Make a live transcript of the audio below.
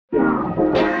Hey,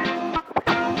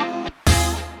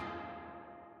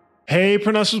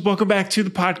 Printers, welcome back to the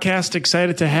podcast.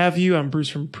 Excited to have you. I'm Bruce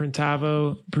from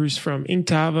Printavo, Bruce from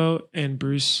Inktovo, and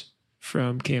Bruce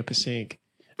from Campus Ink.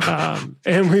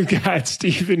 And we've got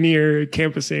Stephen here at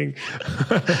Campus Ink.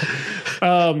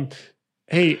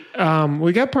 We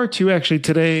got part two actually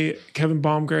today. Kevin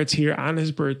Baumgart's here on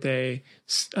his birthday,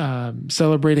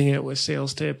 celebrating it with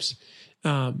sales tips.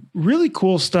 Really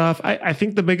cool stuff. I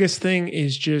think the biggest thing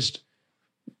is just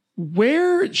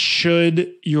where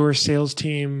should your sales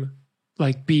team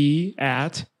be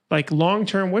at? Long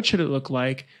term, what should it look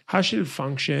like? How should it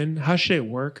function? How should it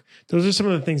work? Those are some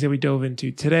of the things that we dove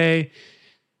into today.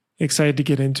 Excited to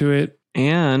get into it.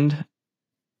 And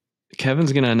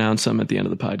Kevin's going to announce something at the end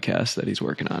of the podcast that he's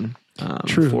working on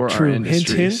for our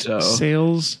industry. Hint, so.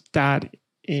 Sales.inc.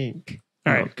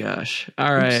 All right. Oh, gosh.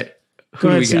 All right. Go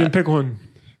ahead, Steven, pick one.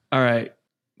 All right.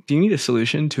 Do you need a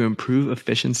solution to improve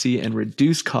efficiency and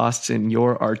reduce costs in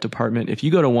your art department? If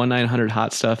you go to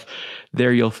 1-900-HOT STUFF,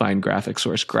 there you'll find Graphic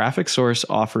Source. Graphic Source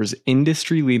offers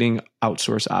industry-leading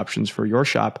outsource options for your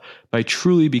shop by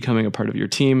truly becoming a part of your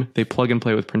team. They plug and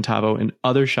play with Printavo and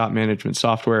other shop management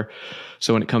software.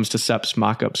 So when it comes to SEPs,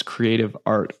 mockups, creative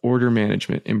art, order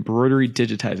management, embroidery,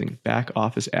 digitizing, back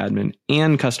office admin,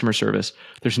 and customer service,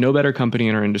 there's no better company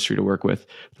in our industry to work with.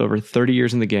 With over 30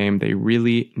 years in the game, they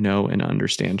really know and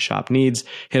understand shop needs.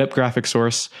 Hit up Graphic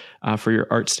Source for your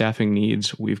art staffing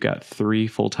needs. We've got 3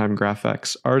 full-time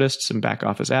graphics artists and back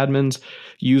office admins.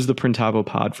 Use the Printavo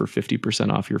pod for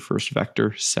 50% off your first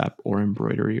vector, SEP, or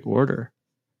embroidery order.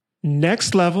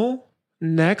 Next level,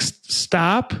 next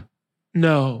stop,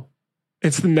 no.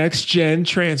 It's the next gen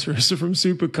transfers from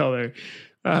Supercolor.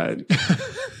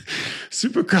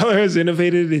 Supercolor has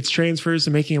innovated its transfers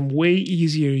and making them way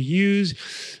easier to use.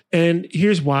 And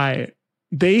here's why.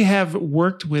 They have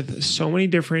worked with so many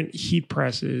different heat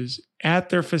presses at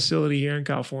their facility here in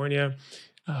California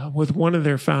with one of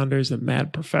their founders, the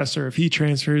mad professor of heat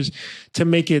transfers, to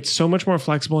make it so much more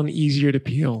flexible and easier to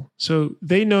peel. So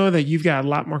they know that you've got a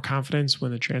lot more confidence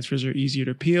when the transfers are easier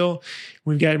to peel.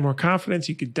 When you've got more confidence,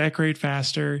 you can decorate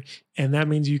faster, and that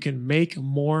means you can make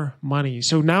more money.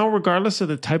 So now, regardless of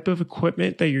the type of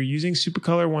equipment that you're using,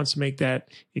 Supercolor wants to make that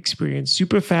experience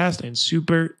super fast and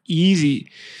super easy.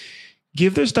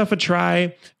 Give their stuff a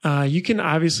try. You can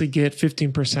obviously get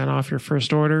 15% off your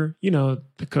first order. You know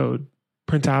the code.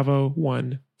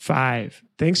 Printavo15.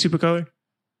 Thanks, Supercolor.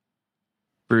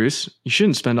 Bruce, you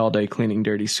shouldn't spend all day cleaning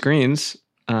dirty screens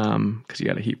because you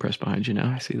got a heat press behind you now.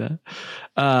 I see that.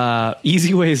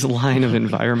 EasyWay's line of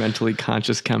environmentally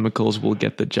conscious chemicals will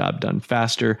get the job done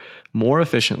faster, more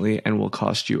efficiently, and will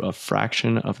cost you a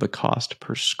fraction of the cost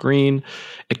per screen.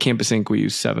 At Campus Ink, we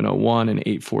use 701 and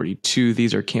 842.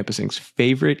 These are Campus Ink's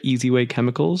favorite EasyWay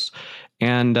chemicals,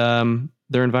 and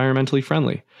they're environmentally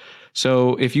friendly.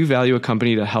 So if you value a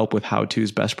company to help with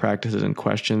how-tos, best practices, and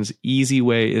questions,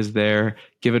 EasyWay is there.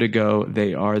 Give it a go.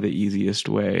 They are the easiest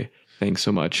way. Thanks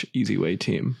so much, EasyWay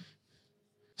team.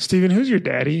 Steven, who's your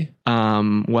daddy?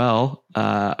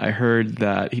 I heard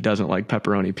that he doesn't like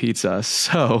pepperoni pizza.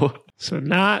 So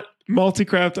not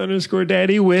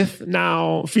multicraft_daddy with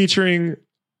now featuring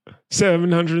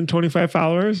 725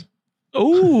 followers.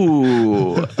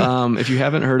 Oh, if you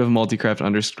haven't heard of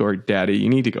multicraft_daddy, you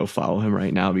need to go follow him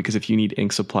right now, because if you need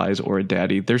ink supplies or a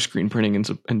daddy, their screen printing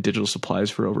and digital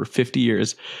supplies for over 50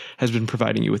 years has been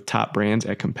providing you with top brands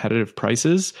at competitive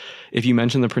prices. If you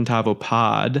mention the Printavo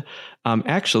pod,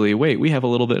 we have a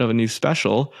little bit of a new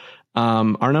special.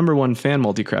 Our number one fan,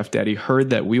 Multicraft Daddy, heard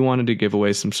that we wanted to give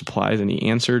away some supplies, and he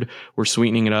answered. We're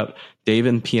sweetening it up. Dave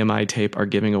and PMI Tape are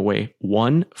giving away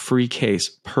 1 free case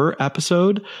per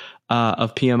episode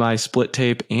of PMI split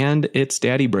tape, and it's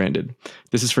daddy branded.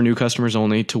 This is for new customers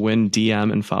only. To win,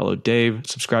 DM and follow Dave,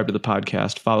 subscribe to the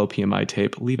podcast, follow PMI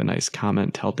Tape, leave a nice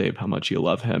comment, tell Dave how much you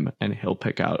love him, and he'll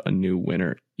pick out a new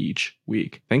winner each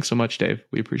week. Thanks so much, Dave.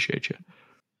 We appreciate you.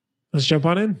 Let's jump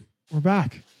on in. We're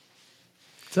back.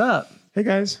 What's up? Hey,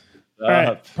 guys. All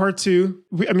right, part 2.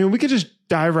 We could just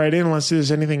dive right in unless there's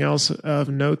anything else of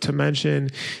note to mention.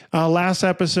 Last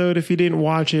episode, if you didn't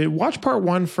watch it, watch part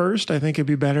 1 first. I think it'd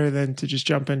be better than to just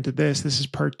jump into this. This is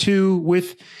part 2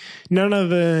 with none other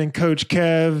than Coach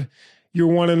Kev, your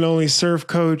one and only surf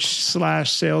coach /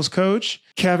 sales coach.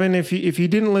 Kevin, if you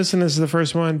didn't listen, this is the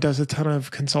first one, does a ton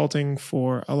of consulting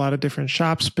for a lot of different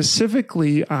shops,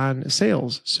 specifically on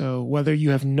sales. So whether you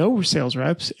have no sales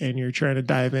reps and you're trying to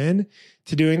dive in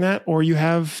to doing that, or you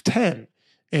have 10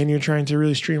 and you're trying to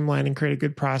really streamline and create a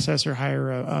good process or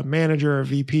hire a manager or a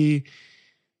VP,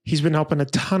 he's been helping a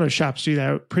ton of shops do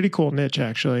that. Pretty cool niche,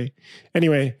 actually.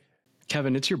 Anyway.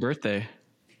 Kevin, it's your birthday.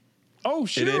 Oh,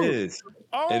 shoot. It is.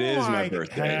 Oh, It is my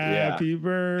birthday. Yeah. Happy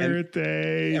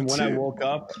birthday. And when I woke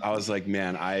up, I was like,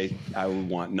 man, I would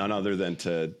want none other than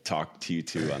to talk to you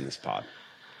two on this pod.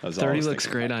 That was 30 looks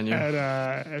great about. on you.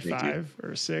 At 5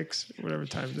 or 6, whatever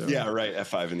time zone. Yeah, right. At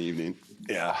 5 in the evening.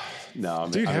 Yeah. No,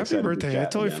 dude, I'm happy birthday. I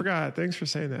totally again. forgot. Thanks for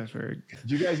saying that, Ferg.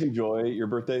 Do you guys enjoy your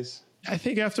birthdays? I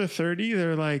think after 30,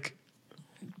 they're like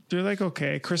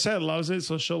okay. Chrisette loves it,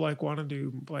 so she'll like want to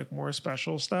do like more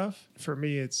special stuff. For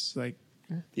me, it's like,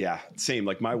 yeah, same.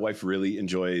 Like my wife really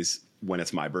enjoys when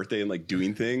it's my birthday and like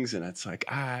doing things, and it's like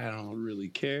I don't really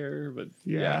care, but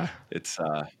yeah it's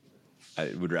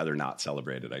I would rather not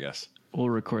celebrate it, I guess. We'll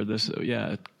record this.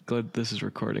 Yeah, glad this is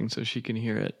recording so she can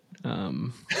hear it.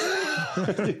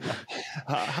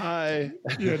 Hi.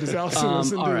 Yeah, does Allison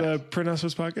listen to the Print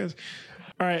Hustlers podcast?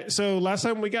 All right. So last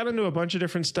time we got into a bunch of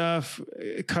different stuff,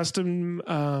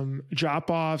 custom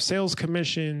drop off, sales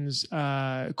commissions,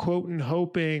 quote and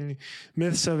hoping,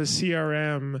 myths of a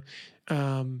CRM.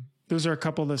 Those are a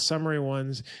couple of the summary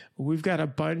ones. We've got a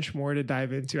bunch more to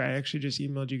dive into. I actually just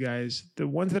emailed you guys. The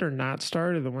ones that are not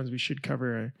starred are the ones we should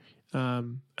cover,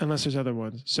 unless there's other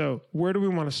ones. So where do we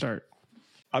want to start?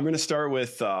 I'm going to start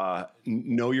with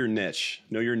know your niche,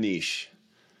 know your niche.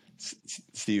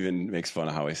 Steven makes fun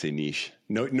of how I say niche.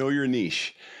 Know your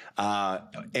niche,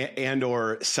 and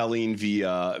or selling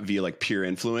via like peer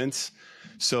influence.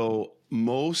 So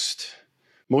most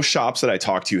shops that I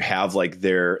talk to have like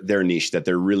their niche that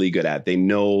they're really good at. They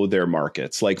know their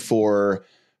markets. Like for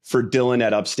Dylan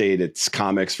at Upstate, it's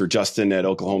comics. For Justin at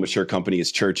Oklahoma Shirt Company,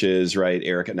 it's churches, right?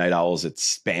 Eric at Night Owls,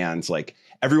 it's bands. Like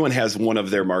everyone has one of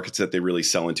their markets that they really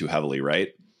sell into heavily, right?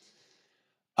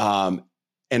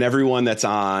 And everyone that's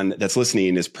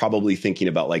listening is probably thinking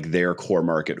about like their core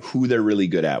market, who they're really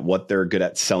good at, what they're good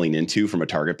at selling into from a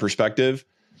target perspective.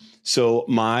 So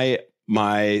my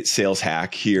sales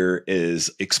hack here is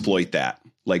exploit that.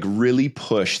 Like really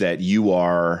push that you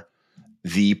are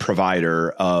the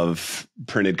provider of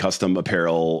printed custom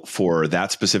apparel for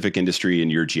that specific industry in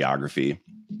your geography.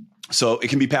 So it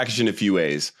can be packaged in a few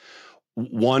ways.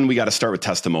 One, we got to start with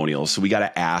testimonials. So we got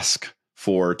to ask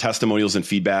for testimonials and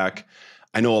feedback.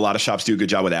 I know a lot of shops do a good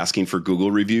job with asking for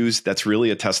Google reviews. That's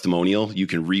really a testimonial. You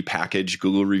can repackage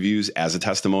Google reviews as a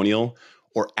testimonial,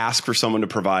 or ask for someone to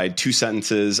provide 2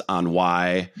 sentences on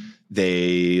why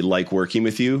they like working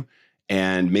with you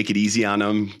and make it easy on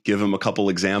them. Give them a couple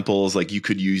examples. Like you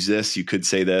could use this, you could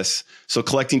say this. So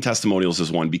collecting testimonials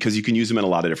is one, because you can use them in a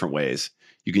lot of different ways.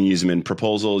 You can use them in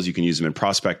proposals. You can use them in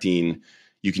prospecting.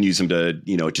 You can use them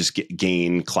to, just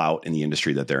gain clout in the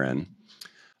industry that they're in.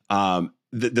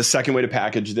 The second way to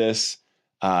package this,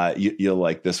 you'll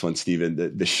like this one,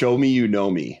 Steven, the show me, you know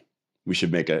me. We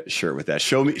should make a shirt with that.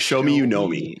 Show me, you know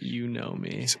me. You know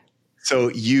me. So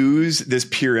use this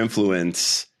peer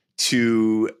influence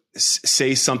to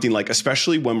say something like,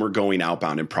 especially when we're going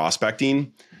outbound and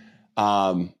prospecting,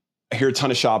 I hear a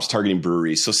ton of shops targeting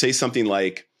breweries. So say something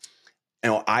like,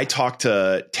 I talk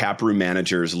to taproom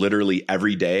managers literally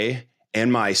every day,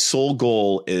 and my sole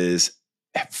goal is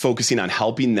focusing on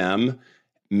helping them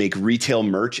make retail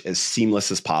merch as seamless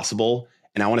as possible.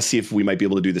 And I want to see if we might be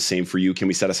able to do the same for you. Can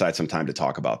we set aside some time to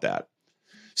talk about that?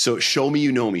 So show me,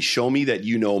 you know me. Show me that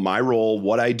you know my role,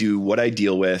 what I do, what I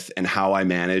deal with, and how I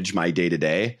manage my day to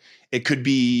day. It could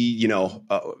be,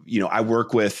 I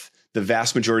work with the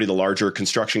vast majority of the larger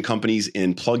construction companies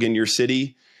in plug-in your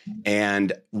city,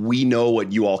 and we know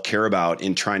what you all care about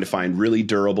in trying to find really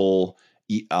durable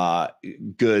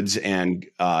goods and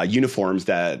uniforms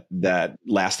that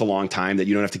last a long time, that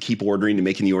you don't have to keep ordering, and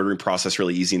making the ordering process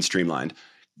really easy and streamlined.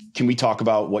 Can we talk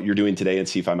about what you're doing today and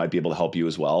see if I might be able to help you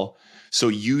as well? So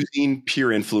using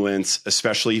peer influence,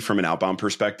 especially from an outbound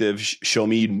perspective, show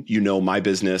me, my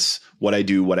business, what I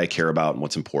do, what I care about, and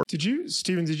what's important.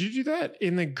 Steven, did you do that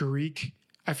in the Greek?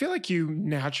 I feel like you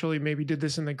naturally maybe did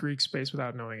this in the Greek space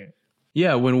without knowing it.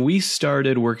 Yeah, when we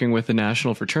started working with the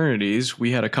national fraternities,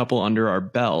 we had a couple under our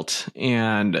belt,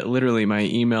 and literally my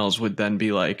emails would then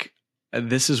be like,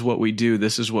 this is what we do.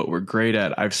 This is what we're great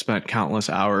at. I've spent countless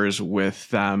hours with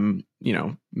them,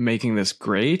 making this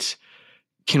great.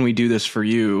 Can we do this for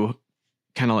you?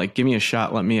 Kind of like, give me a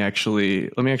shot. Let me actually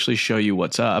show you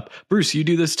what's up. Bruce, you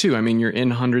do this too. I mean, you're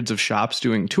in hundreds of shops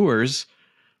doing tours,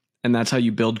 and that's how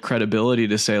you build credibility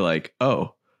to say like,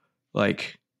 oh,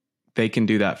 like, they can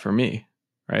do that for me,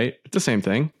 right? It's the same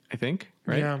thing, I think,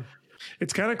 right? Yeah.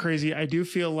 It's kind of crazy. I do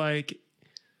feel like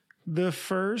the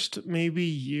first maybe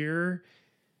year,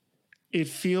 it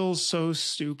feels so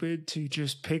stupid to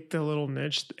just pick the little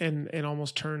niche and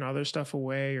almost turn other stuff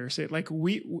away, or say like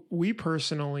we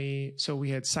personally, so we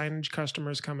had signage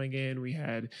customers coming in, we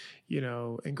had,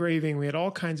 engraving, we had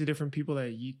all kinds of different people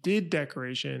that did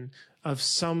decoration. of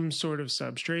some sort of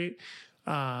substrate.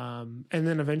 And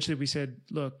then eventually we said,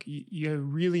 look, you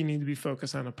really need to be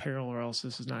focused on apparel or else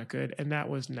this is not good. And that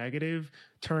was negative,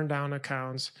 turned down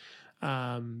accounts,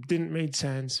 didn't make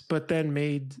sense, but then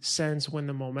made sense when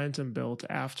the momentum built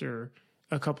after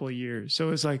a couple of years.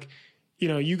 So it's like,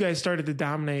 you guys started to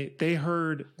dominate. They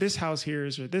heard this house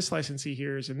hears or this licensee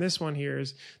hears and this one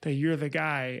hears that you're the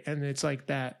guy. And it's like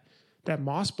that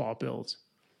moss ball builds.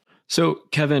 So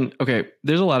Kevin, okay,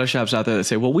 there's a lot of shops out there that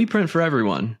say, well, we print for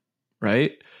everyone,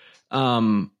 right?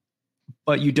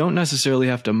 But you don't necessarily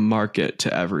have to market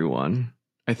to everyone,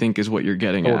 I think is what you're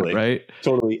getting at, right?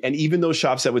 Totally. And even those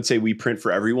shops that would say we print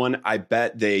for everyone, I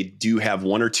bet they do have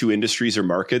one or two industries or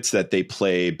markets that they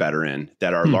play better in,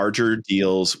 that are larger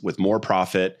deals with more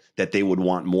profit, that they would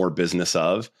want more business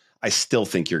of. I still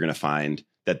think you're going to find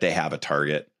that they have a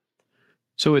target.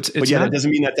 So but yeah, that doesn't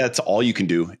mean that that's all you can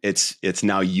do. It's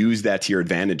now use that to your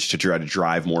advantage to try to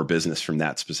drive more business from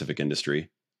that specific industry.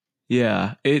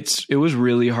 Yeah, it was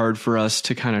really hard for us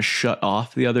to kind of shut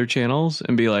off the other channels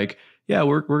and be like, yeah,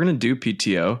 we're going to do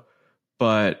PTO,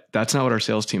 but that's not what our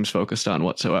sales team's focused on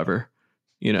whatsoever.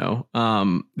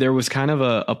 There was kind of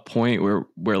a point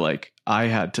where like I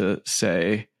had to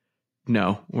say,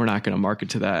 no, we're not going to market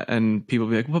to that. And people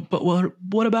be like, but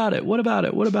what about it? What about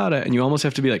it? What about it? And you almost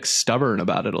have to be like stubborn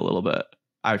about it a little bit,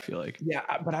 I feel like. Yeah,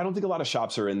 but I don't think a lot of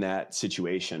shops are in that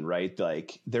situation, right?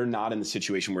 Like they're not in the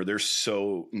situation where they're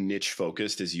so niche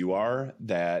focused as you are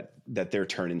that they're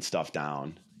turning stuff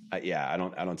down. I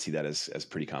don't see that as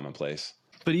pretty commonplace.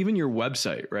 But even your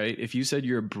website, right? If you said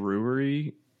you're a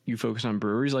brewery, you focus on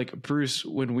breweries. Like Bruce,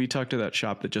 when we talked to that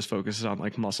shop that just focuses on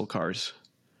like muscle cars,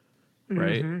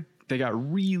 right? Mm-hmm. They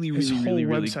got really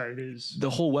website is the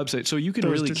whole website. So you can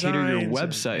really cater your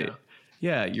website.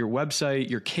 Yeah, your website,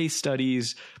 your case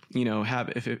studies, have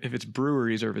if it's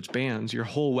breweries or if it's bands, your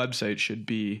whole website should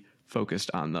be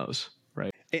focused on those,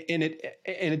 right? And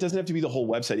it doesn't have to be the whole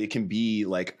website. It can be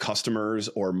like customers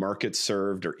or markets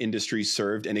served or industries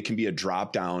served, and it can be a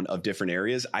drop down of different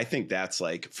areas. I think that's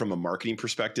like from a marketing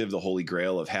perspective, the holy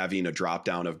grail of having a drop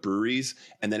down of breweries,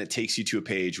 and then it takes you to a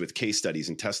page with case studies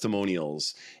and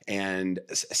testimonials and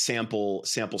sample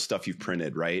stuff you've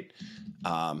printed, right?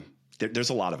 There's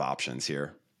a lot of options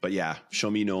here, but yeah,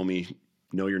 show me,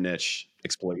 know your niche,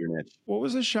 exploit your niche. What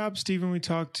was the shop, Stephen, we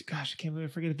talked? Gosh, I can't believe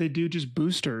I forget it. They do just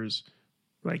boosters.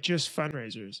 Like just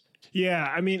fundraisers. Yeah.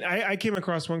 I mean, I came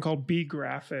across one called B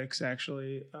Graphics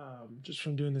actually, just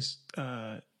from doing this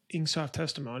Inksoft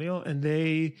testimonial, and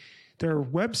their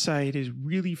website is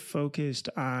really focused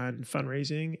on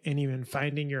fundraising and even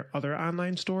finding your other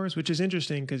online stores, which is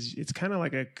interesting because it's kind of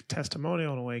like a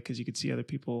testimonial in a way, because you could see other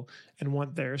people and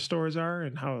what their stores are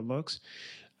and how it looks.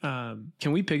 Can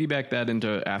we piggyback that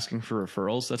into asking for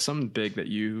referrals? That's something big that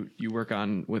you work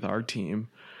on with our team.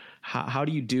 How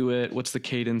do you do it? What's the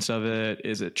cadence of it?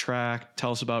 Is it tracked?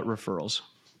 Tell us about referrals.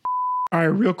 All right,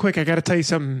 real quick, I got to tell you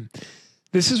something.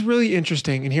 This is really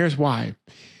interesting, and here's why.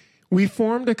 We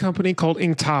formed a company called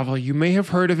Inktavo. You may have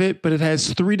heard of it, but it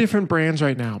has 3 different brands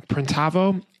right now: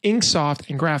 Printavo, Inksoft,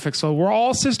 and Graphics. So we're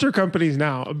all sister companies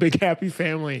now, a big happy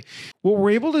family. What we're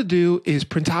able to do is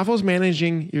Printavo's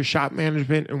managing your shop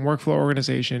management and workflow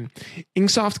organization.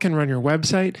 Inksoft can run your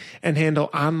website and handle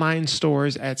online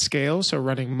stores at scale. So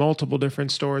running multiple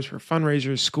different stores for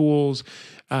fundraisers, schools,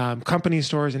 company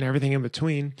stores, and everything in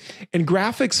between. And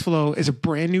Graphics Flow is a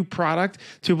brand new product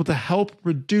to be able to help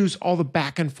reduce all the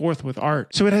back and forth with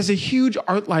art. So it has a huge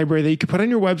art library that you can put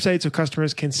on your website so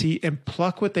customers can see and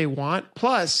pluck what they want.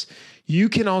 Plus, you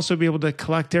can also be able to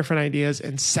collect different ideas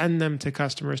and send them to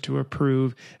customers to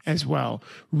approve as well.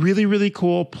 Really, really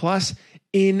cool. Plus,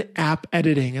 in-app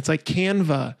editing. It's like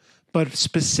Canva, but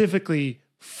specifically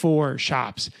for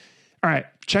shops. All right,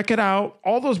 check it out.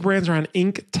 All those brands are on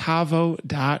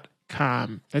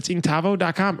inktavo.com. That's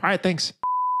inktavo.com. All right, thanks.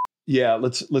 Yeah,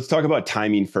 let's talk about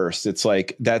timing first. It's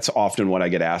like, that's often what I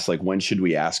get asked, like, when should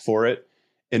we ask for it?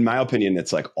 In my opinion,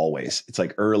 it's like always. It's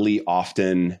like early,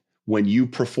 often, when you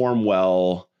perform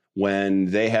well, when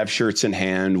they have shirts in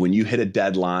hand, when you hit a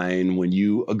deadline, when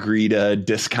you agree to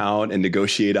discount and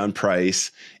negotiate on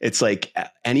price. It's like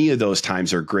any of those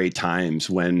times are great times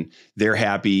when they're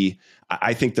happy.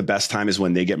 I think the best time is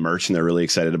when they get merch and they're really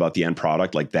excited about the end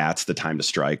product. Like that's the time to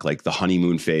strike, like the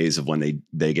honeymoon phase of when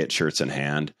they get shirts in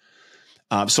hand.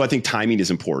 So I think timing is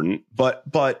important,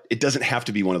 but it doesn't have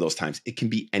to be one of those times. It can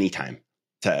be any time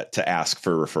to ask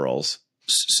for referrals.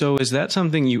 So is that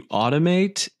something you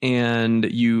automate and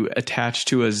you attach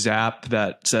to a Zap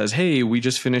that says, hey, we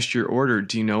just finished your order.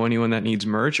 Do you know anyone that needs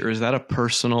merch? Or is that a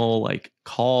personal like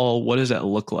call? What does that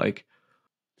look like?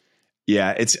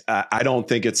 Yeah, I don't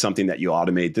think it's something that you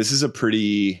automate. This is a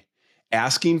pretty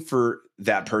asking for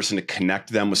that person to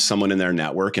connect them with someone in their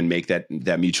network and make that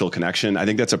mutual connection, I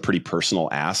think that's a pretty personal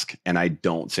ask. And I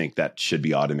don't think that should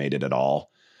be automated at all.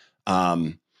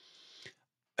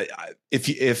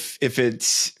 If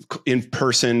it's in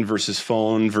person versus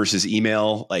phone versus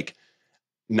email, like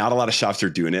not a lot of shops are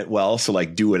doing it well. So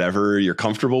like do whatever you're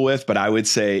comfortable with. But I would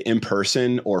say in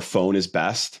person or phone is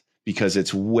best because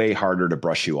it's way harder to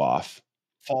brush you off.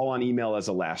 Fall on email as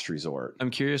a last resort.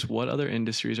 I'm curious, what other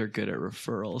industries are good at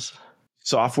referrals?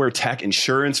 Software, tech,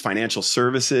 insurance, financial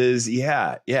services.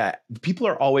 Yeah. People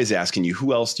are always asking you,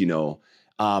 who else do you know?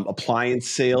 Appliance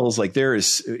sales, like there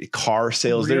is car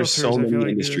sales. There's so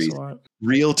many industries.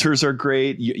 Realtors are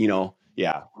great.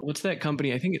 Yeah. What's that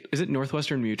company? I think is it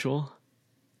Northwestern Mutual?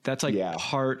 That's like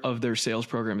part of their sales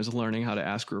program is learning how to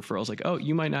ask referrals. Like, oh,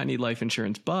 you might not need life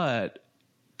insurance, but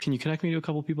can you connect me to a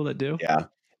couple people that do? Yeah.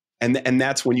 And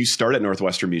that's when you start at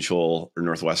Northwestern Mutual or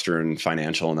Northwestern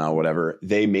Financial now, whatever,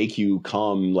 they make you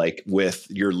come like with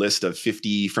your list of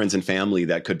 50 friends and family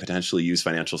that could potentially use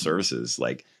financial services.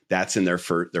 Like that's in their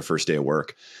first day of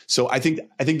work. So I think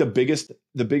the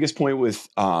biggest point with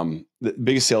the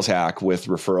biggest sales hack with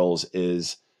referrals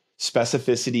is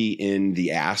specificity in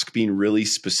the ask, being really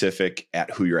specific at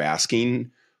who you're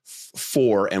asking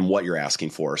for and what you're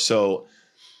asking for. So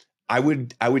I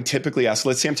would typically ask,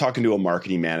 let's say I'm talking to a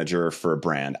marketing manager for a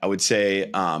brand. I would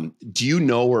say, do you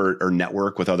know or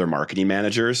network with other marketing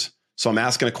managers? So I'm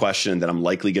asking a question that I'm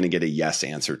likely going to get a yes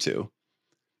answer to.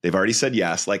 They've already said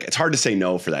yes. Like it's hard to say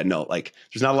no for that. No, like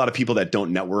there's not a lot of people that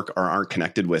don't network or aren't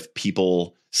connected with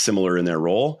people similar in their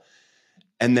role.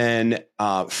 And then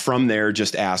from there,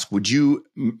 just ask, would you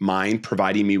mind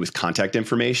providing me with contact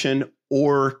information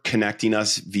or connecting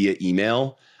us via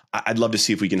email? I'd love to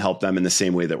see if we can help them in the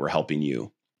same way that we're helping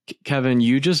you. Kevin,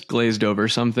 you just glazed over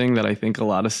something that I think a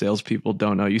lot of salespeople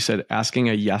don't know. You said asking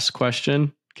a yes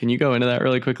question. Can you go into that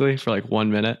really quickly for like 1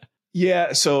 minute?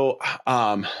 Yeah. So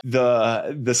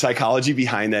the psychology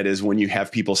behind that is when you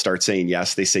have people start saying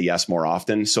yes, they say yes more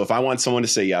often. So if I want someone to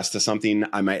say yes to something,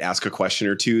 I might ask a question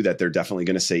or two that they're definitely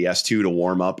going to say yes to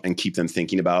warm up and keep them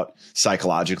thinking about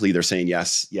psychologically. They're saying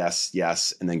yes, yes,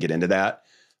 yes, and then get into that.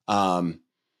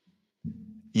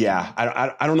 Yeah,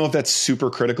 I don't know if that's super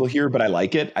critical here, but I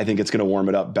like it. I think it's going to warm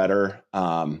it up better.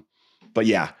 But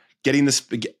yeah, getting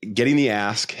the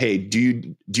ask, hey,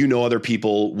 do you know other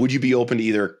people? Would you be open to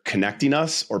either connecting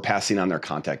us or passing on their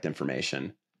contact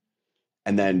information?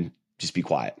 And then just be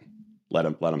quiet.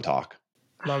 Let them talk.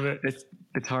 Love it.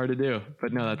 It's hard to do,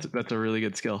 but no, that's a really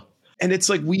good skill. And it's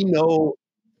like we know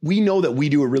that we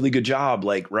do a really good job,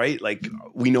 right? Like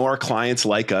we know our clients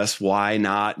like us. Why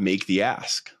not make the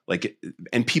ask?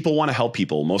 And people want to help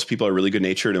people. Most people are really good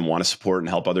natured and want to support and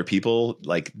help other people.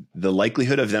 Like the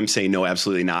likelihood of them saying, no,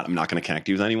 absolutely not, I'm not going to connect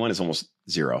you with anyone is almost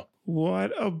zero.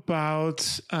 What about,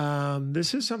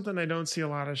 this is something I don't see a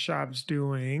lot of shops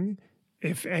doing,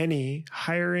 if any,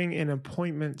 hiring an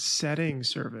appointment setting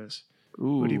service.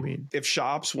 Ooh. What do you mean? If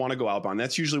shops want to go outbound,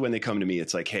 that's usually when they come to me.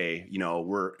 It's like, hey,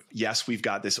 we've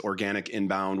got this organic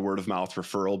inbound word of mouth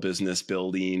referral business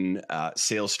building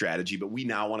sales strategy, but we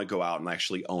now want to go out and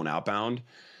actually own outbound.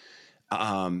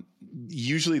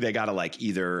 Usually they got to like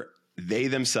either they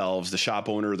themselves, the shop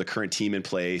owner, the current team in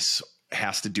place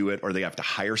has to do it, or they have to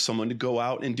hire someone to go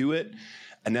out and do it.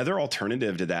 Another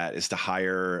alternative to that is to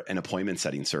hire an appointment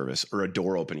setting service or a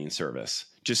door opening service,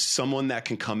 just someone that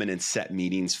can come in and set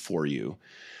meetings for you.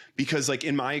 Because like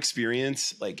in my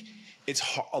experience, like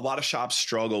a lot of shops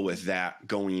struggle with that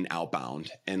going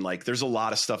outbound. And like, there's a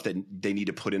lot of stuff that they need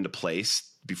to put into place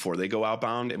before they go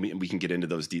outbound. And we can get into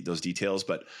those details,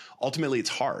 but ultimately it's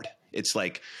hard. It's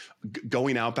like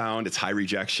going outbound, it's high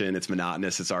rejection, it's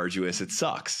monotonous, it's arduous, it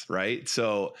sucks, right?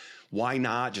 So why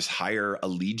not just hire a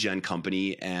lead gen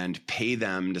company and pay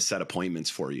them to set appointments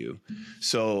for you?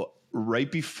 So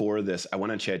right before this, I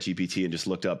went on ChatGPT and just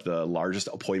looked up the largest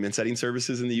appointment setting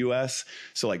services in the US.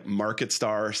 So like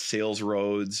MarketStar, Sales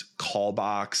Roads,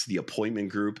 Callbox, The Appointment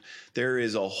Group. There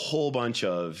is a whole bunch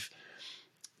of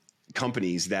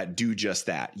companies that do just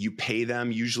that. You pay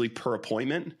them usually per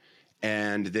appointment,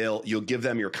 and you'll give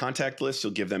them your contact list,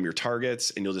 you'll give them your targets,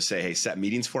 and you'll just say, hey, set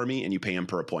meetings for me, and you pay them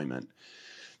per appointment.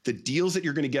 The deals that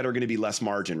you're going to get are going to be less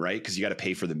margin, right? Because you got to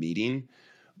pay for the meeting.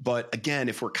 But again,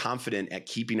 if we're confident at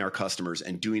keeping our customers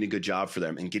and doing a good job for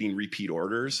them and getting repeat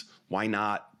orders, why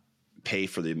not pay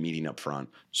for the meeting up front?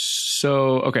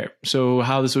 So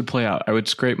how this would play out, I would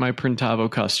scrape my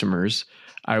Printavo customers.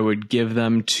 I would give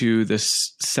them to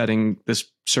this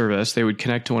service. They would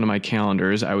connect to one of my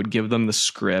calendars. I would give them the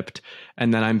script,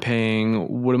 and then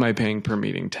what am I paying per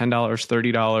meeting? $10,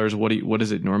 $30? What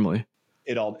is it normally?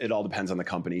 it all depends on the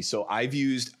company. So I've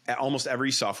used almost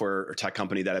every software or tech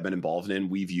company that I've been involved in.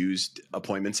 We've used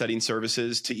appointment setting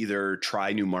services to either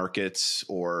try new markets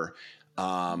or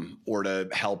to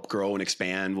help grow and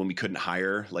expand when we couldn't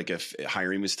hire, like if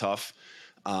hiring was tough.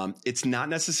 It's not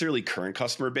necessarily current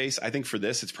customer base. I think for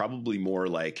this, it's probably more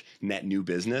like net new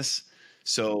business.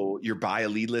 So you buy a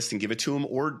lead list and give it to them,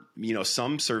 or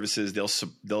some services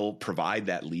they'll provide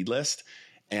that lead list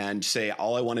and say,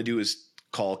 all I want to do is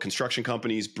call construction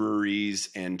companies, breweries,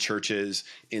 and churches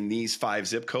in these 5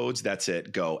 zip codes. That's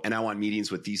it, go. And I want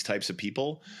meetings with these types of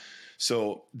people.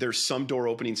 So there's some door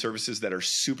opening services that are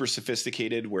super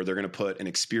sophisticated where they're going to put an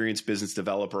experienced business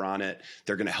developer on it.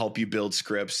 They're going to help you build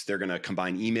scripts. They're going to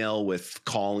combine email with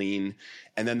calling.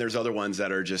 And then there's other ones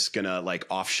that are just going to like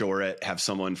offshore it, have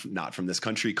someone not from this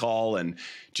country call and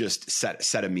just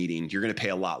set a meeting. You're going to pay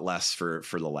a lot less for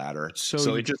the latter.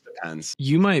 So it just depends.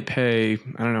 You might pay,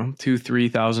 I don't know,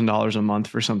 $2,000-$3,000 a month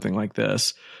for something like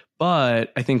this.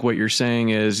 But I think what you're saying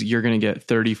is you're going to get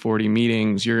 30, 40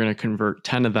 meetings. You're going to convert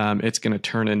 10 of them. It's going to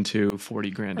turn into 40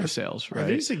 grand of sales, right? Are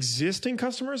these existing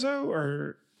customers though,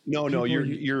 or no?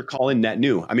 You're calling net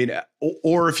new. I mean,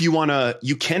 or if you want to,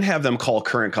 you can have them call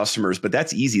current customers, but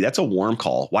that's easy. That's a warm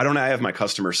call. Why don't I have my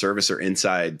customer service or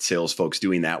inside sales folks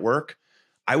doing that work?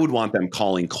 I would want them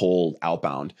calling cold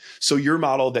outbound. So your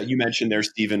model that you mentioned there,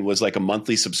 Stephen, was like a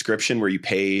monthly subscription where you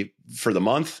pay for the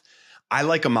month. I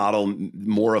like a model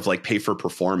more of like pay for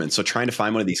performance. So trying to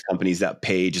find one of these companies that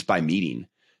pay just by meeting.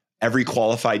 Every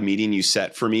qualified meeting you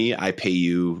set for me, I pay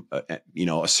you,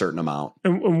 a certain amount.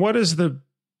 And what is the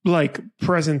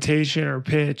presentation or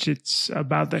pitch? It's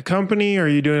about the company, or are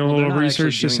you doing a little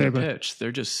research to say about pitch?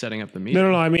 They're just setting up the meeting.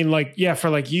 No. I mean,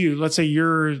 for you, let's say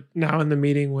you're now in the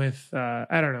meeting with,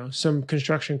 I don't know, some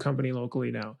construction company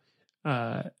locally now.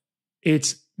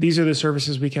 These are the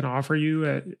services we can offer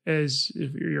you as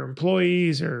your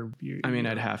employees, or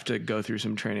I'd have to go through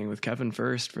some training with Kevin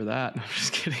first for that. I'm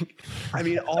just kidding. I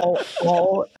mean,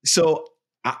 so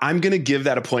I'm going to give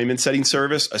that appointment setting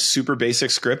service a super basic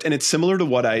script. And it's similar to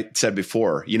what I said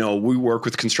before. We work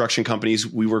with construction companies.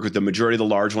 We work with the majority of the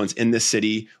large ones in this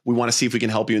city. We want to see if we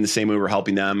can help you in the same way we're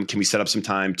helping them. Can we set up some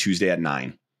time Tuesday at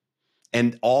 9?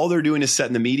 And all they're doing is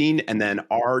setting the meeting. And then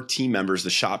our team members, the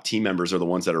shop team members, are the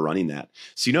ones that are running that.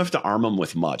 So you don't have to arm them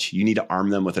with much. You need to arm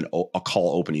them with a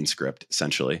call opening script,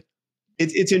 essentially.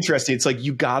 It's interesting. It's like I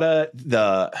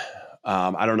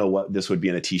don't know what this would be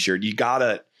in a t-shirt. You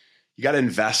gotta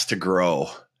invest to grow,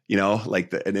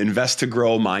 like an invest to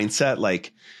grow mindset.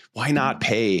 Like, why not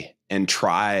pay and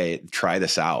try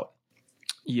this out?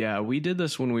 Yeah, we did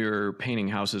this when we were painting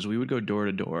houses. We would go door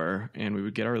to door and we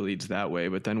would get our leads that way.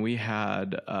 But then we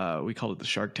had, we called it the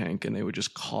Shark Tank, and they would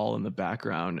just call in the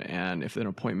background. And if an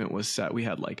appointment was set, we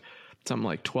had something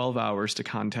like 12 hours to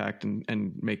contact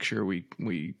and make sure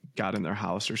we got in their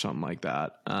house or something like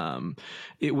that.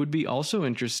 It would be also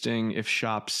interesting if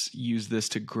shops use this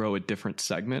to grow a different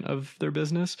segment of their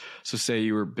business. So say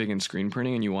you were big in screen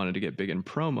printing and you wanted to get big in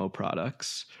promo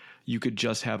products, you could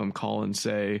just have them call and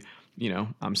say,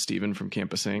 I'm Steven from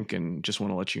Campus Inc. and just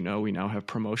want to let you know we now have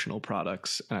promotional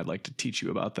products and I'd like to teach you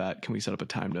about that. Can we set up a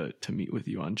time to meet with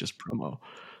you on just promo?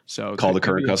 So call the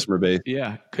current customer base.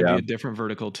 Yeah. Could be a different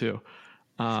vertical too.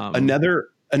 Another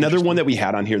one that we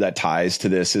had on here that ties to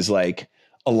this is like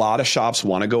a lot of shops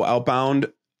want to go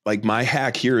outbound. Like my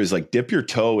hack here is like dip your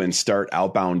toe and start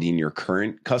outbounding your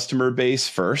current customer base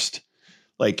first.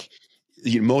 Like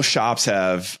most shops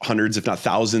have hundreds, if not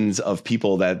thousands of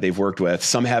people that they've worked with.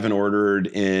 Some haven't ordered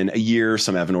in a year.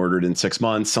 Some haven't ordered in 6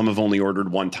 months. Some have only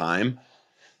ordered one time.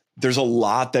 There's a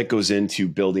lot that goes into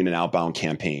building an outbound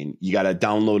campaign. You got to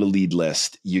download a lead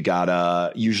list. You got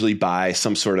to usually buy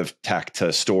some sort of tech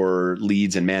to store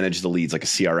leads and manage the leads, like a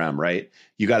CRM, right?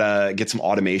 You got to get some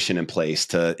automation in place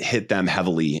to hit them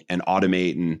heavily and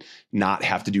automate and not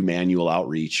have to do manual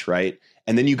outreach, right?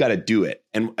 And then you got to do it.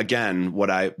 And again, what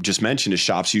I just mentioned is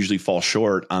shops usually fall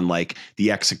short on like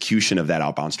the execution of that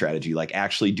outbound strategy, like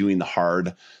actually doing the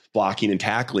hard blocking and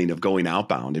tackling of going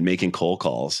outbound and making cold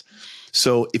calls.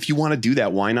 So if you want to do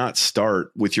that, why not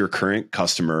start with your current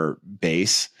customer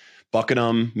base, bucket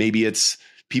them? Maybe it's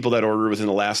people that ordered within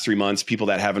the last 3 months, people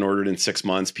that haven't ordered in 6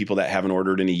 months, people that haven't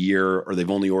ordered in a year, or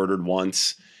they've only ordered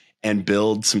once, and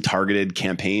build some targeted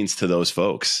campaigns to those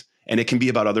folks. And it can be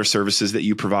about other services that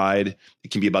you provide.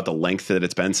 It can be about the length that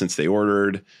it's been since they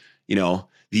ordered.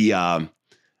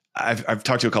 I've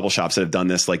talked to a couple shops that have done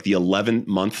this, like the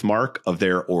 11-month mark of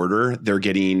their order, they're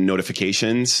getting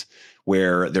notifications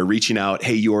where they're reaching out.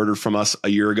 Hey, you ordered from us a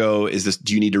year ago.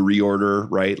 Do you need to reorder?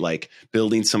 Right? Like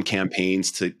building some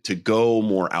campaigns to go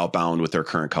more outbound with their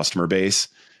current customer base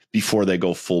before they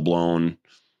go full blown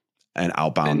and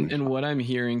outbound. And what I'm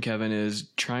hearing, Kevin, is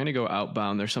trying to go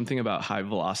outbound. There's something about high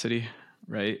velocity,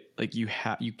 right? Like you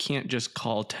can't just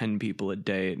call 10 people a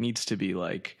day. It needs to be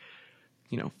like,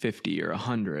 50 or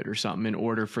 100 or something in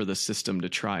order for the system to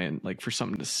try and like for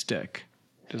something to stick.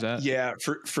 Does that? Yeah,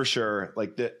 for sure.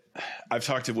 Like I've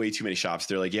talked to way too many shops.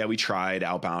 They're like, yeah, we tried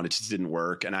outbound. It just didn't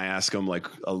work. And I ask them like,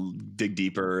 I'll dig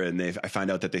deeper, and I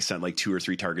find out that they sent like 2 or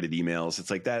 3 targeted emails.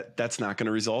 It's like that's not going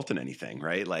to result in anything,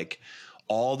 right? Like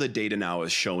all the data now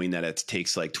is showing that it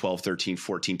takes like 12, 13,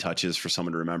 14 touches for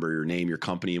someone to remember your name, your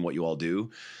company, and what you all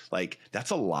do. Like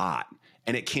that's a lot.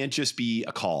 And it can't just be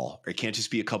a call, or it can't just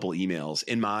be a couple emails.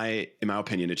 In my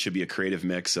opinion, it should be a creative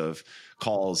mix of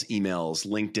calls, emails,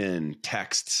 LinkedIn,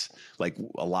 texts. Like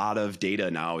a lot of data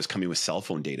now is coming with cell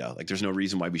phone data. Like there's no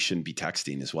reason why we shouldn't be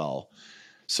texting as well.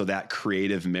 So that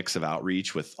creative mix of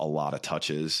outreach with a lot of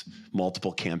touches,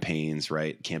 multiple campaigns,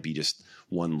 right? It can't be just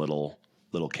one little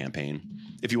campaign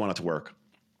if you want it to work.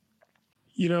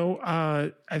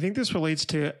 I think this relates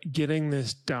to getting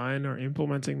this done or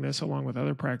implementing this along with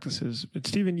other practices. But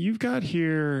Stephen, you've got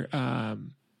here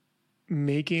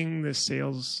making the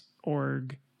sales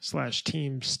org /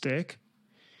 team stick.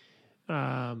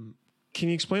 Can you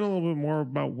explain a little bit more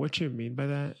about what you mean by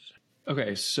that?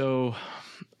 Okay, so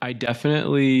I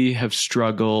definitely have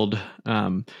struggled,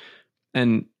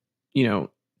 and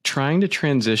trying to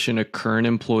transition a current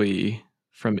employee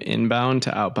from inbound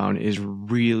to outbound is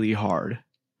really hard.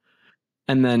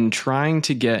 And then trying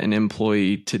to get an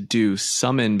employee to do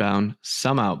some inbound,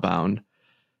 some outbound,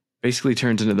 basically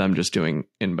turns into them just doing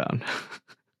inbound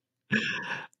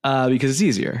because it's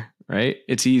easier, right?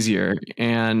 It's easier.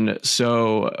 And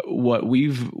so what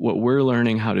we're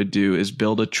learning how to do is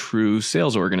build a true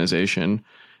sales organization.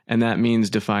 And that means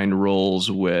define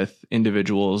roles with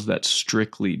individuals that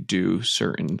strictly do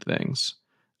certain things.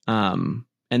 And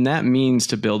that means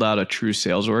to build out a true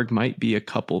sales org might be a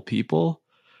couple people.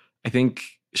 I think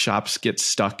shops get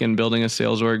stuck in building a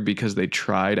sales org because they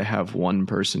try to have one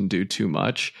person do too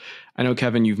much. I know,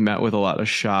 Kevin, you've met with a lot of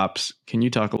shops. Can you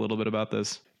talk a little bit about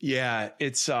this? Yeah,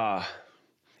 it's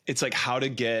like how to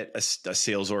get a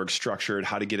sales org structured,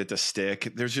 how to get it to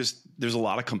stick. There's a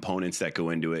lot of components that go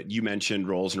into it. You mentioned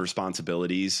roles and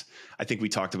responsibilities. I think we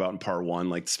talked about in part 1,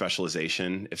 like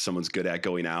specialization. If someone's good at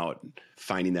going out,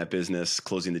 finding that business,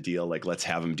 closing the deal, like let's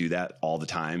have them do that all the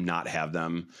time, not have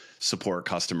them support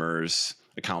customers,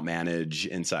 account manage,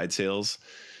 inside sales.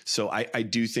 So I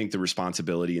do think the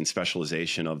responsibility and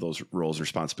specialization of those roles and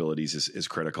responsibilities is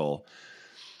critical.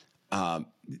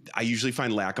 I usually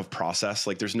find lack of process.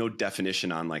 Like there's no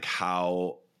definition on like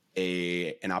how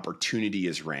an opportunity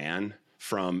is ran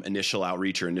from initial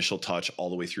outreach or initial touch all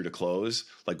the way through to close.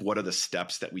 Like what are the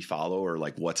steps that we follow, or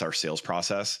like what's our sales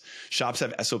process? Shops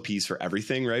have SOPs for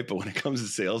everything, right? But when it comes to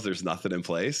sales, there's nothing in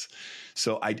place.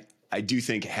 So I do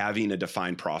think having a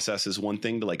defined process is one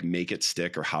thing to like make it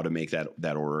stick, or how to make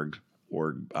that org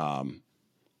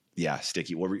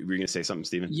sticky. What were you going to say something,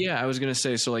 Stephen? Yeah, I was going to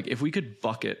say, so like if we could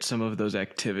bucket some of those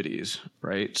activities,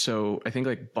 right? So I think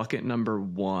like bucket number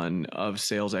 1 of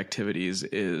sales activities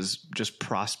is just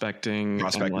prospecting,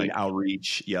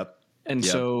 outreach. Yep. And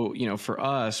so, for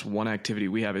us, one activity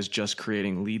we have is just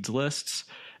creating leads lists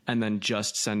and then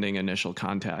just sending initial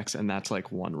contacts. And that's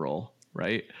like one role,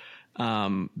 right?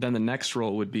 Then the next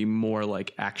role would be more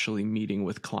like actually meeting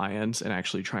with clients and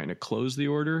actually trying to close the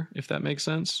order, if that makes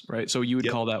sense, right? So you would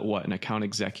call that what? An account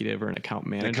executive or an account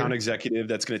manager? An account executive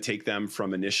that's going to take them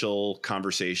from initial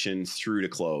conversation through to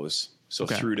close. So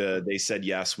through to they said,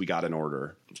 yes, we got an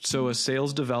order. So a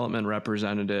sales development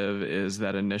representative is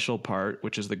that initial part,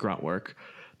 which is the grunt work.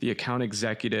 The account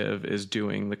executive is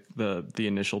doing the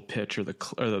initial pitch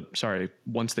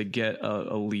once they get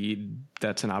a lead,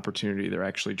 that's an opportunity. They're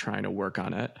actually trying to work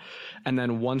on it. And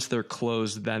then once they're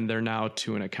closed, then they're now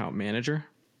to an account manager.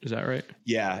 Is that right?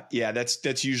 Yeah.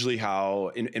 That's usually how,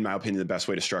 in my opinion, the best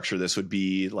way to structure this would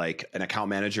be like an account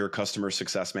manager, customer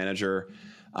success manager.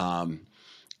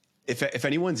 If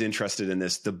anyone's interested in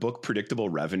this, the book Predictable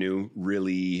Revenue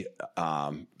really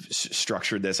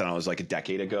structured this. I don't know, it was like a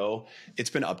decade ago.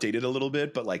 It's been updated a little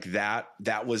bit, but like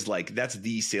that's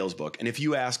the sales book. And if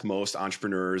you ask most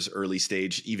entrepreneurs, early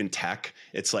stage, even tech,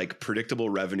 it's like Predictable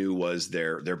Revenue was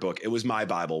their book. It was my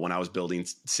Bible when I was building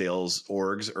sales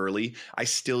orgs early. I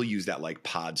still use that like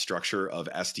pod structure of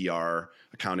SDR,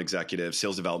 account executive,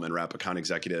 sales development rep, account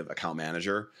executive, account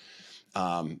manager.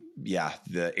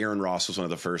 The Aaron Ross was one of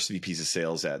the first VPs of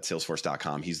sales at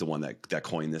Salesforce.com. He's the one that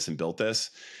coined this and built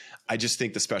this. I just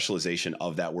think the specialization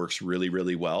of that works really,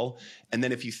 really well. And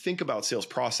then if you think about sales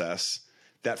process,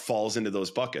 that falls into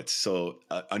those buckets. So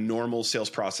a normal sales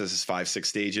process is 5-6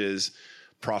 stages: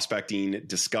 prospecting,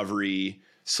 discovery,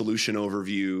 solution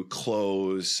overview,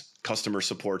 close, customer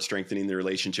support, strengthening the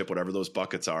relationship, whatever those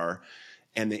buckets are.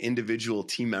 And the individual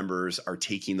team members are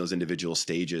taking those individual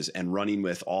stages and running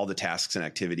with all the tasks and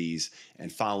activities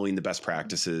and following the best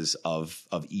practices of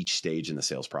each stage in the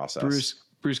sales process.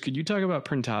 Bruce, could you talk about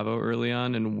Printavo early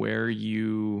on and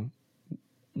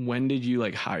when did you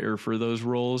like hire for those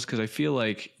roles? Because I feel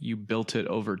like you built it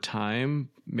over time,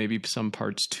 maybe some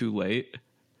parts too late,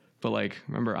 but like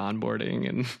remember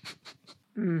onboarding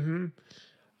and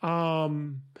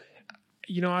I'm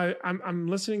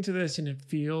listening to this and it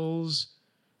feels,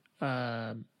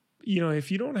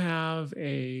 if you don't have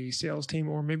a sales team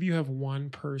or maybe you have one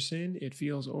person, it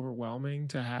feels overwhelming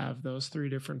to have those three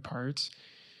different parts.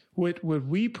 What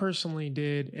we personally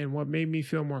did and what made me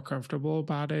feel more comfortable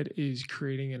about it is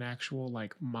creating an actual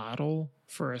like model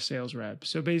for a sales rep.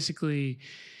 So basically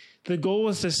the goal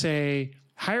was to say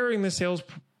hiring the sales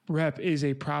rep is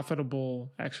a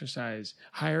profitable exercise.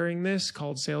 Hiring this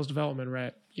called sales development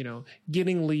rep,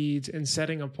 getting leads and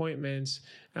setting appointments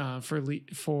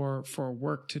for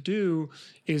work to do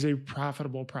is a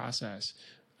profitable process.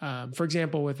 For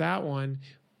example, with that one,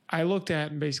 I looked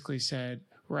at and basically said,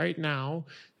 right now,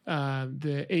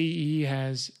 the AE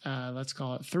has, let's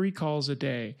call it 3 calls a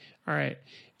day. All right.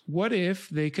 What if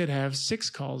they could have 6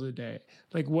 calls a day?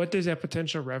 Like, what does that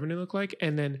potential revenue look like?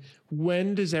 And then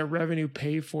when does that revenue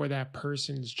pay for that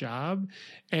person's job?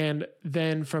 And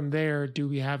then from there, do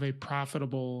we have a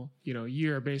profitable,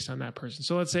 year based on that person?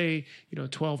 So let's say,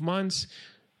 12 months.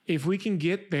 If we can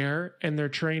get there and they're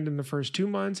trained in the first 2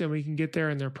 months and we can get there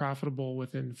and they're profitable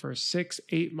within the first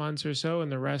 6-8 months or so,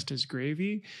 and the rest is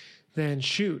gravy, then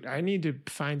shoot, I need to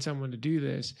find someone to do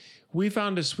this. We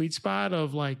found a sweet spot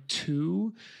of like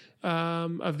 2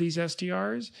 of these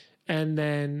SDRs. And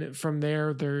then from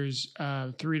there, there's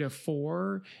 3 to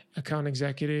 4 account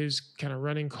executives kind of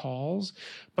running calls.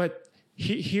 But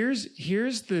here's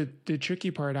the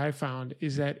tricky part I found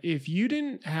is that if you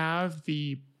didn't have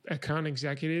the account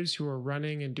executives who are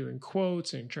running and doing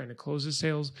quotes and trying to close the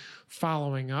sales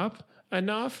following up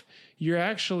enough, you're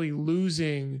actually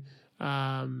losing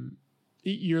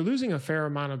a fair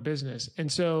amount of business.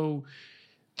 And so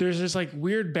there's this like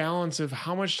weird balance of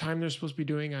how much time they're supposed to be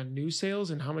doing on new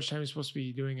sales and how much time they're supposed to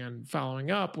be doing on following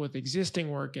up with existing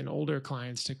work and older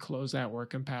clients to close that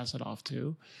work and pass it off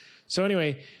to. So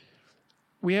anyway,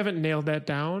 we haven't nailed that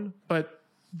down, but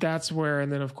that's where,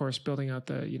 and then of course, building out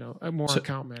the, a more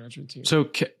account management team. So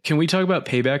can we talk about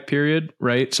payback period,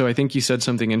 right? So I think you said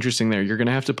something interesting there. You're going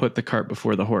to have to put the cart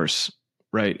before the horse,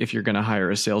 right? If you're going to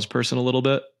hire a salesperson a little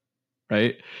bit,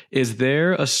 right? Is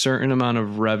there a certain amount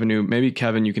of revenue? Maybe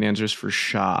Kevin, you can answer this for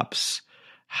shops.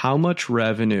 How much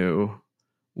revenue,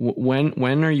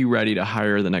 when are you ready to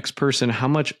hire the next person? How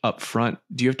much upfront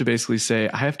do you have to basically say,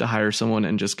 I have to hire someone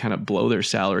and just kind of blow their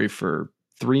salary for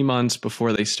 3 months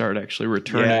before they start actually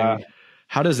returning? Yeah.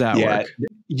 How does that work?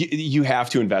 You have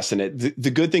to invest in it.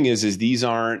 The good thing is these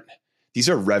are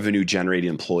revenue generating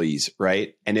employees,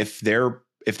 right? And if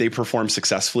they perform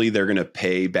successfully, they're going to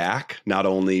pay back not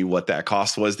only what that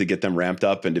cost was to get them ramped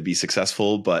up and to be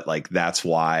successful, but like that's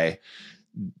why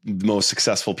the most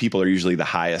successful people are usually the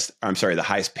highest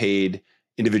paid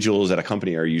individuals at a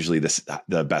company are usually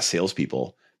the best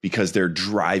salespeople, because they're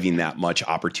driving that much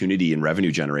opportunity and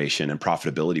revenue generation and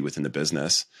profitability within the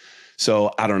business.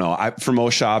 So I don't know. For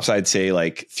most shops, I'd say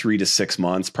like 3 to 6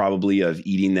 months probably of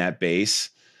eating that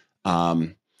base.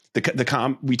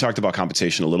 We talked about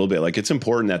compensation a little bit. Like, it's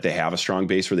important that they have a strong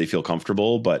base where they feel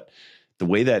comfortable, but the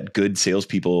way that good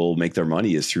salespeople make their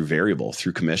money is through variable,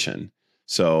 through commission.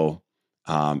 So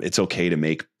it's okay to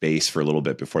make base for a little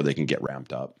bit before they can get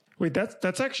ramped up. Wait,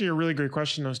 that's actually a really great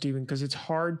question though, Stephen, because it's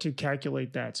hard to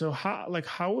calculate that. So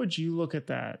how would you look at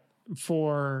that?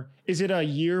 Is it a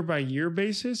year by year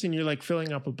basis and you're like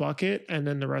filling up a bucket and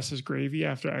then the rest is gravy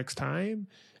after X time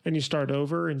and you start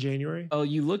over in January? Oh,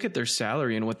 you look at their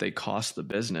salary and what they cost the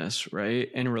business,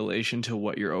 right? In relation to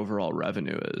what your overall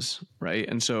revenue is, right?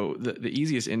 And so the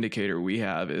easiest indicator we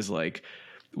have is like,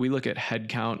 we look at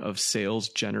headcount of sales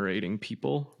generating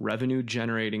people, revenue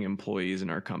generating employees in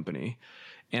our company.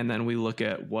 And then we look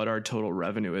at what our total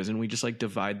revenue is. And we just like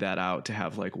divide that out to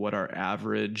have like what our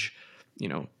average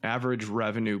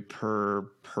revenue per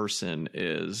person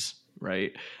is,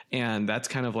 right? And that's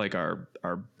kind of like our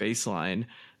baseline.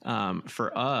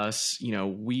 For us,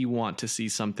 we want to see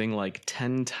something like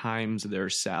 10 times their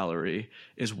salary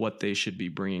is what they should be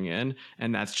bringing in.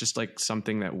 And that's just like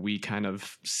something that we kind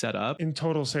of set up. In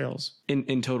total sales.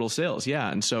 In total sales.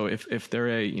 Yeah. And so if they're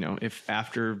if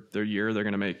after their year, they're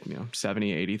going to make,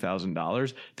 $70,000,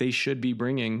 $80,000, they should be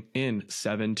bringing in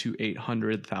 $700,000 to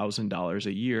 $800,000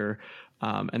 a year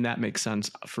And that makes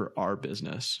sense for our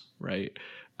business, right?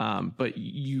 But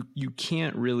you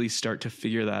can't really start to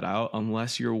figure that out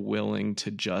unless you're willing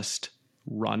to just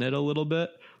run it a little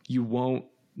bit. You won't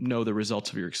know the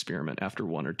results of your experiment after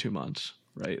 1 or 2 months,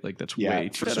 right? Like that's way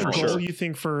too Is that small. a goal you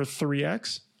think for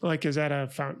 3X? Like, is that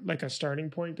a starting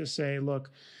point to say,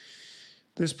 look,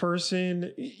 this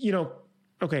person,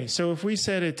 okay, so if we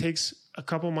said it takes a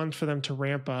couple months for them to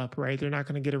ramp up, right? They're not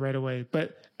going to get it right away.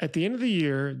 But at the end of the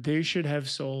year, they should have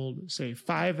sold, say,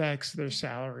 5X their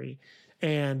salary.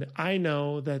 And I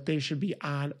know that they should be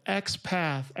on X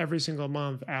path every single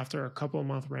month after a couple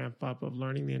month ramp up of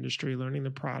learning the industry, learning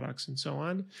the products, and so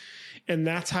on. And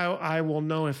that's how I will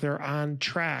know if they're on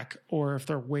track or if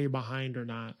they're way behind or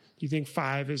not. Do you think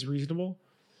 5 is reasonable?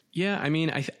 Yeah, I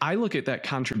mean, I look at that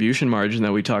contribution margin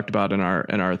that we talked about in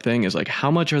our thing is like, how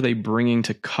much are they bringing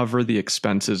to cover the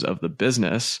expenses of the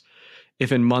business?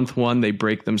 If in month 1 they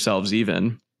break themselves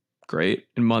even, great.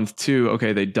 In month 2,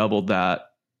 okay, they doubled that,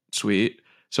 sweet.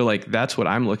 So like that's what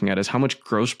I'm looking at is how much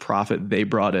gross profit they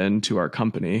brought into our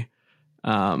company,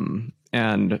 and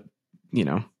and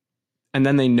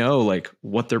then they know like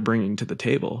what they're bringing to the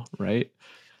table, right?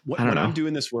 When I'm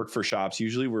doing this work for shops,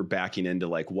 usually we're backing into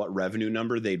like what revenue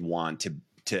number they'd want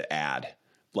to add.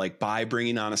 Like by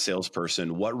bringing on a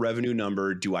salesperson, what revenue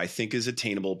number do I think is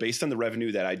attainable based on the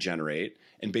revenue that I generate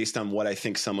and based on what I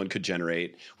think someone could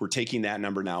generate? We're taking that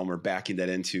number now and we're backing that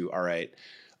into, all right,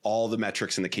 all the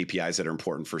metrics and the KPIs that are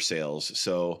important for sales.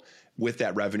 So with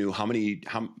that revenue,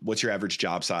 what's your average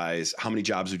job size? How many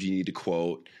jobs would you need to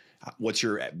quote? What's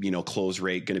your close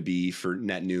rate going to be for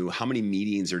net new? How many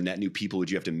meetings or net new people would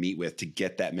you have to meet with to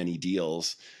get that many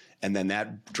deals? And then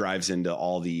that drives into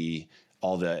all the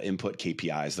input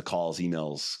KPIs, the calls,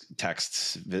 emails,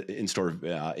 texts, in-store,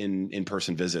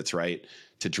 in-person visits, right?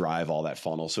 To drive all that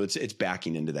funnel. So it's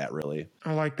backing into that really.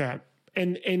 I like that.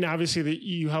 And obviously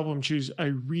you help them choose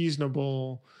a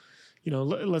reasonable,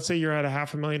 let's say you're at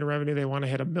 $500,000 in revenue. They want to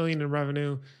hit $1 million in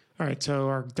revenue. All right. So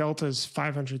our delta is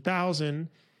 500,000.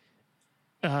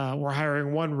 We're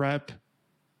hiring 1 rep,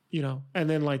 and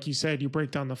then like you said, you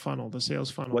break down the funnel, the sales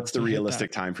funnel. What's the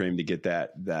realistic time frame to get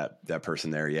that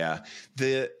person there? Yeah.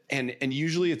 And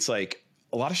usually it's like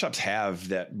a lot of shops have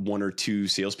that 1 or 2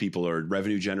 salespeople or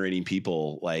revenue generating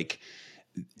people. Like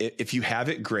if you have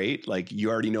it, great. Like you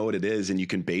already know what it is and you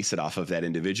can base it off of that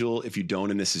individual. If you don't,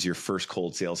 and this is your first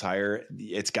cold sales hire,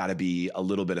 it's got to be a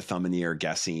little bit of thumb in the air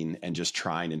guessing and just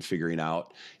trying and figuring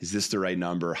out, is this the right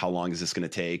number? How long is this going to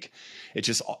take?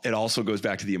 It also goes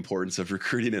back to the importance of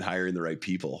recruiting and hiring the right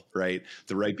people, right?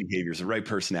 The right behaviors, the right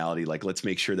personality. Like let's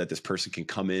make sure that this person can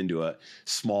come into a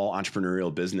small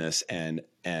entrepreneurial business and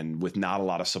with not a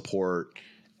lot of support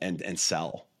and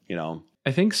sell,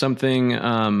 I think something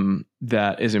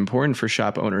that is important for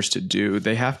shop owners to do,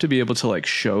 they have to be able to like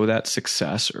show that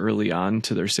success early on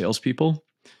to their salespeople.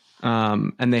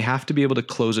 And they have to be able to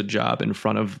close a job in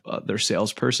front of their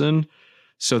salesperson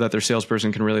so that their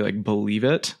salesperson can really like believe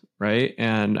it. Right.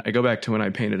 And I go back to when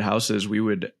I painted houses, we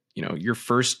would,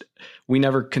 we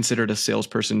never considered a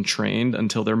salesperson trained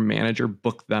until their manager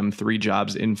booked them 3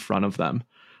 jobs in front of them.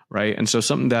 Right. And so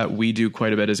something that we do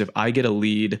quite a bit is if I get a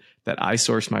lead that I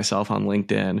source myself on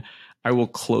LinkedIn, I will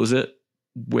close it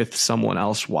with someone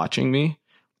else watching me.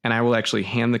 And I will actually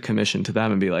hand the commission to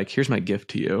them and be like, here's my gift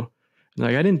to you. And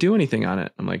like, I didn't do anything on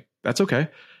it. I'm like, that's okay.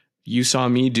 You saw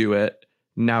me do it.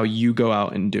 Now you go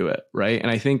out and do it. Right. And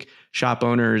I think shop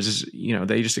owners,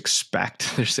 they just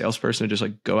expect their salesperson to just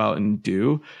like go out and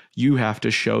do. You have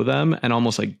to show them and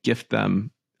almost like gift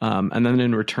them. And then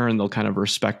in return, they'll kind of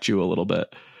respect you a little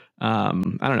bit. I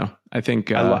don't know. I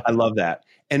think I love that.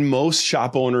 And most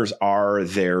shop owners are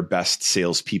their best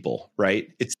salespeople, right?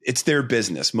 It's their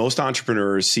business. Most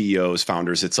entrepreneurs, CEOs,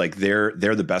 founders, it's like they're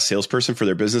the best salesperson for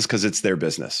their business because it's their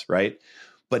business, right?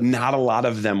 But not a lot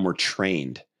of them were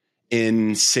trained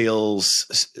in sales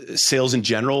in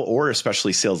general, or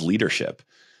especially sales leadership.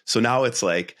 So now it's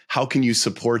like, how can you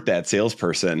support that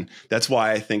salesperson? That's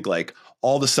why I think like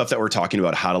all the stuff that we're talking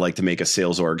about, how to make a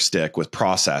sales org stick with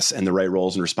process and the right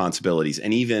roles and responsibilities,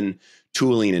 and even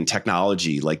tooling and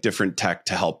technology, like different tech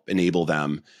to help enable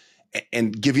them,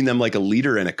 and giving them like a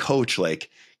leader and a coach. Like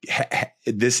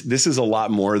this is a lot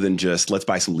more than just let's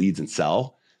buy some leads and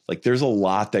sell. Like there's a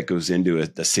lot that goes into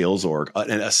the sales org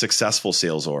and a successful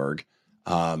sales org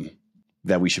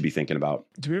that we should be thinking about.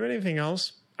 Do we have anything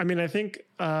else? I mean, I think,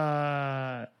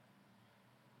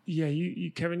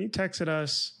 you Kevin, you texted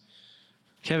us.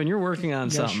 Kevin, you're working on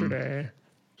yesterday.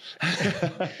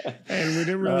 And we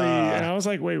didn't really, and I was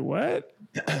like, wait, what?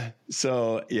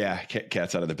 So yeah,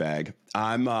 cat's out of the bag.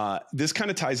 This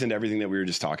kind of ties into everything that we were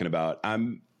just talking about.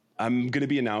 I'm I'm going to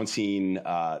be announcing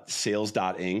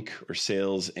Sales.Inc. or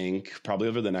Sales Inc. probably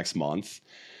over the next month.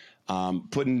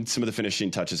 Putting some of the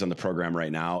finishing touches on the program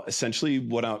right now. Essentially,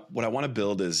 what I want to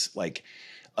build is like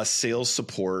a sales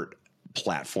support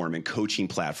platform and coaching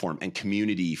platform and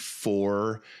community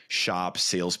for shop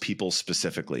salespeople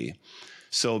specifically.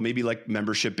 So maybe like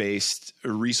membership-based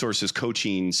resources,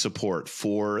 coaching, support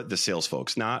for the sales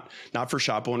folks, not for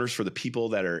shop owners, for the people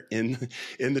that are in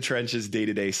the trenches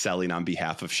day-to-day selling on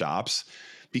behalf of shops.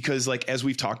 Because like, as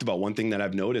we've talked about, one thing that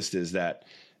I've noticed is that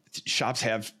shops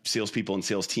have salespeople and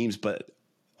sales teams, but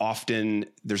often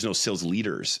there's no sales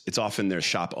leaders. It's often their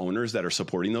shop owners that are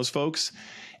supporting those folks.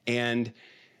 And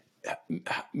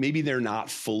maybe they're not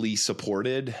fully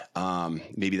supported.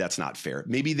 Maybe that's not fair.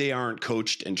 Maybe they aren't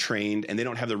coached and trained and they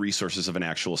don't have the resources of an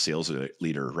actual sales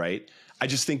leader, right? I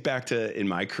just think back to in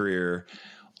my career,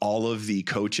 all of the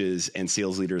coaches and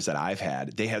sales leaders that I've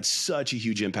had, they had such a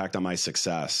huge impact on my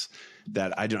success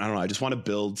that I don't know. I just want to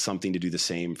build something to do the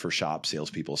same for shop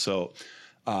salespeople. So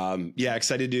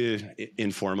excited to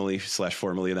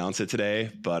informally/formally announce it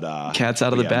today, but cat's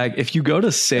out of the bag. If you go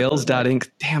to sales.inc,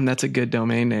 damn, that's a good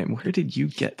domain name. Where did you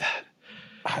get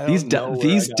that? These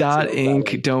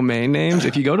 .inc domain names.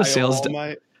 If you go to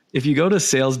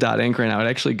sales.inc right now, it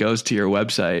actually goes to your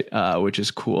website, which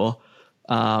is cool.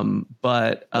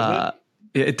 But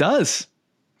it does.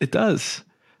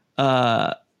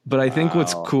 But I think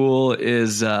what's cool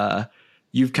is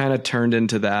you've kind of turned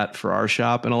into that for our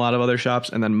shop and a lot of other shops.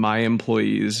 And then my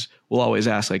employees will always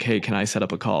ask like, hey, can I set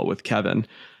up a call with Kevin?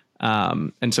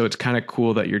 And so it's kind of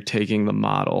cool that you're taking the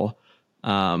model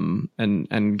and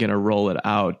going to roll it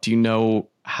out. Do you know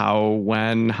how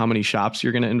many shops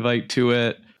you're going to invite to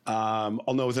it?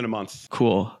 I'll know within a month.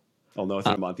 Cool. I'll know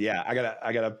within a month. Yeah,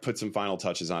 I gotta put some final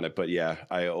touches on it. But yeah,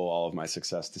 I owe all of my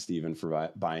success to Steven for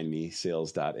buying me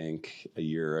Sales.Inc. a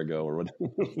year ago or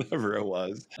whatever it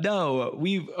was. No,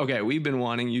 we've been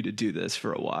wanting you to do this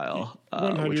for a while,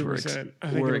 which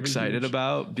we're excited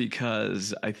about,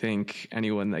 because I think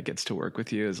anyone that gets to work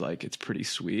with you is like, it's pretty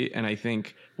sweet. And I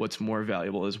think what's more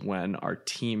valuable is when our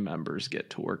team members get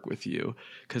to work with you,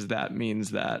 because that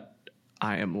means that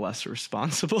I am less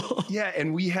responsible. Yeah.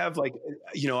 And we have like,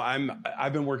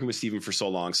 I've been working with Steven for so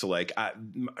long. So like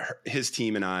his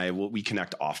team and we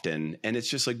connect often, and it's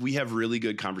just like, we have really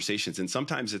good conversations. And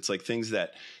sometimes it's like things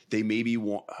that they maybe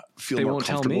feel more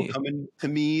comfortable coming to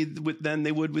me than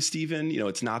they would with Steven.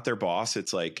 It's not their boss.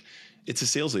 It's like, it's a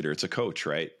sales leader. It's a coach,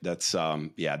 right? That's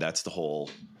that's the whole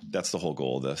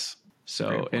goal of this.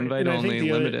 So invite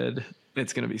only, limited.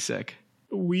 It's going to be sick.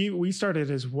 We started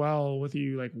as well with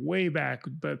you like way back,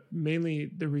 but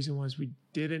mainly the reason was we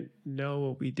didn't know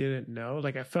what we didn't know.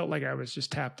 Like I felt like I was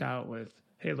just tapped out with,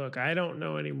 hey, look, I don't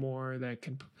know anymore that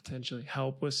can potentially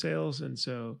help with sales. And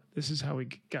so this is how we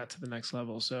got to the next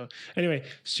level. So anyway,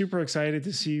 super excited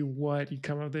to see what you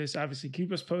come up with this. Obviously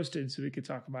keep us posted so we could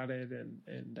talk about it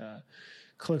and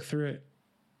click through it.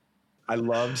 I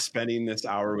loved spending this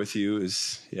hour with you.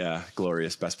 Is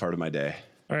glorious. Best part of my day.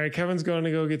 All right, Kevin's going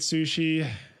to go get sushi. I'm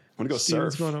going to go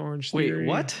Steven's surf. Going to Orange Theory. Wait,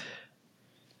 what?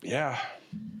 Yeah,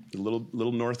 a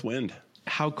little north wind.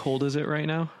 How cold is it right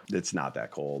now? It's not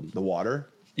that cold. The water?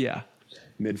 Yeah.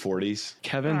 Mid-40s.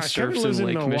 Kevin surfs Kevin in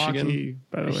Lake Milwaukee, Michigan.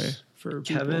 by the way. For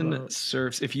Kevin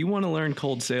surfs. If you want to learn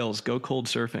cold sales, go cold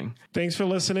surfing. Thanks for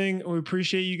listening. We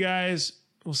appreciate you guys.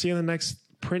 We'll see you in the next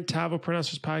Print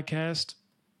Pronouncers podcast.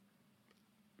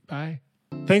 Bye.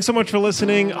 Thanks so much for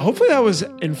listening. Hopefully that was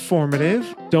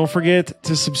informative. Don't forget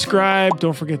to subscribe.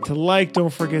 Don't forget to like.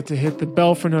 Don't forget to hit the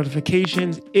bell for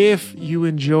notifications if you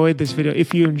enjoyed this video.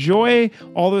 If you enjoy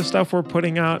all the stuff we're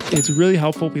putting out, it's really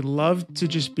helpful. We love to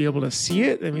just be able to see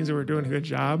it. That means that we're doing a good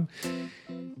job.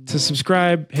 To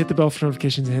subscribe, hit the bell for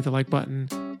notifications, and hit the like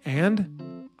button.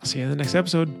 And I'll see you in the next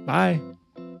episode. Bye.